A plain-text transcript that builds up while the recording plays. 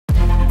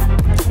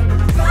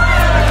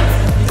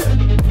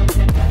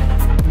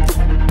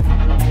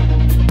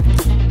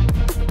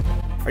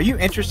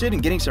interested in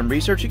getting some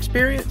research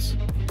experience?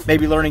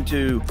 Maybe learning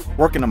to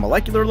work in a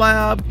molecular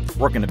lab,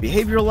 work in a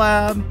behavioral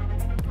lab,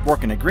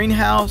 work in a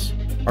greenhouse,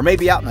 or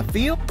maybe out in the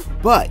field,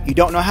 but you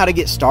don't know how to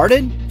get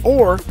started,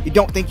 or you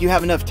don't think you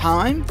have enough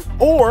time,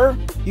 or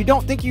you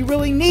don't think you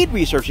really need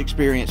research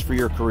experience for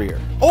your career,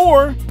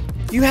 or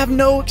you have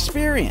no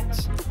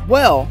experience.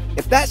 Well,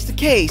 if that's the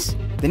case,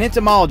 then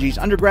Entomology's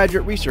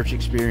undergraduate research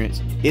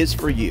experience is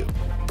for you.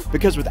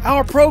 Because with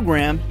our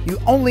program, you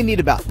only need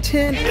about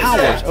 10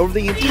 hours over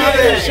the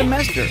entire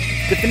semester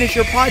to finish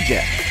your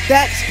project.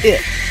 That's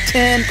it,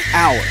 10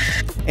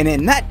 hours. And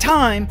in that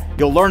time,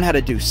 you'll learn how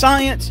to do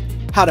science,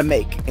 how to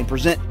make and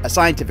present a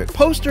scientific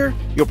poster,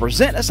 you'll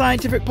present a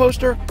scientific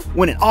poster,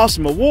 win an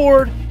awesome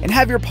award, and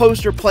have your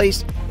poster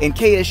placed in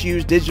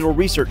KSU's digital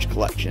research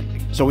collection.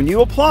 So when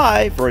you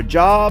apply for a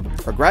job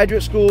or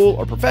graduate school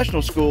or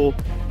professional school,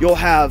 you'll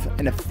have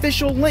an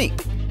official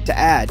link to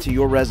add to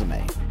your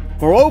resume.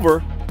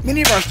 Moreover,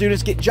 many of our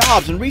students get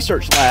jobs in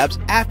research labs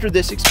after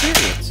this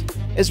experience,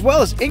 as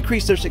well as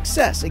increase their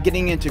success in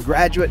getting into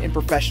graduate and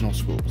professional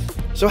schools.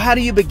 So how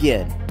do you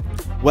begin?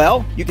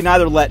 Well, you can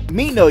either let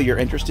me know you're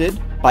interested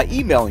by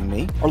emailing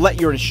me, or let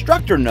your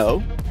instructor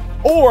know,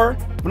 or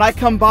when I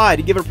come by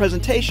to give a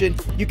presentation,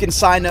 you can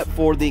sign up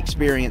for the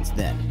experience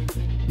then.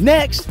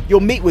 Next, you'll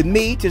meet with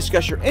me to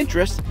discuss your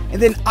interests,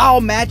 and then I'll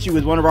match you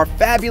with one of our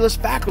fabulous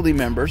faculty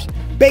members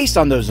based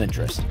on those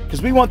interests,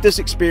 because we want this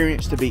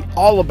experience to be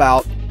all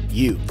about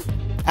you.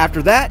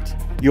 After that,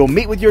 you'll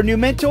meet with your new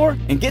mentor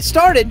and get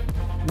started.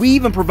 We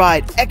even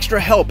provide extra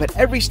help at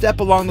every step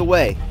along the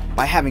way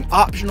by having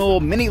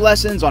optional mini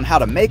lessons on how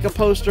to make a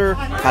poster,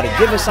 how to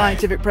give a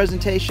scientific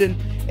presentation,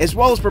 as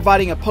well as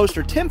providing a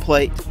poster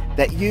template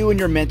that you and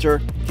your mentor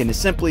can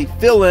simply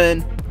fill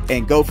in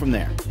and go from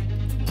there.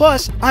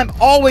 Plus, I'm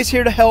always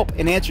here to help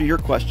and answer your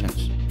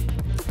questions.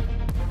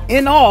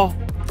 In all,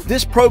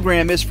 this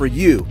program is for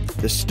you,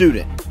 the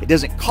student. It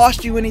doesn't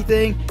cost you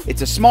anything,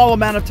 it's a small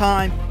amount of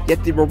time,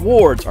 yet the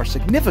rewards are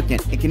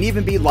significant and can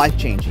even be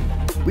life-changing.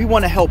 We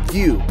want to help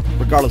you,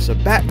 regardless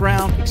of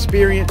background,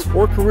 experience,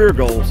 or career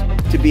goals,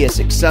 to be as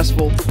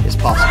successful as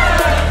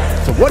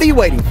possible. So what are you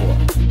waiting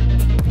for?